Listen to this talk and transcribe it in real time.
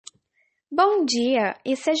Bom dia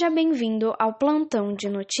e seja bem-vindo ao plantão de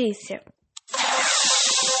notícia.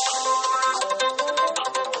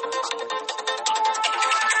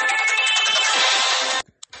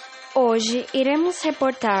 Hoje iremos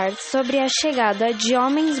reportar sobre a chegada de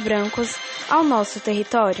homens brancos ao nosso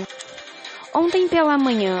território. Ontem pela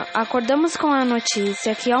manhã, acordamos com a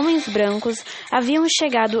notícia que homens brancos haviam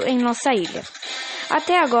chegado em nossa ilha.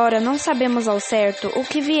 Até agora não sabemos ao certo o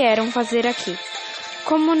que vieram fazer aqui.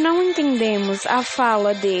 Como não entendemos a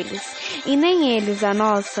fala deles e nem eles a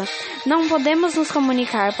nossa, não podemos nos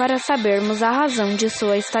comunicar para sabermos a razão de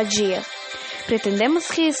sua estadia. Pretendemos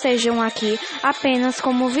que estejam aqui apenas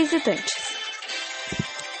como visitantes.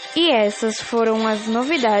 E essas foram as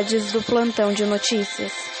novidades do plantão de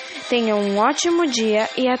notícias. Tenham um ótimo dia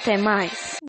e até mais.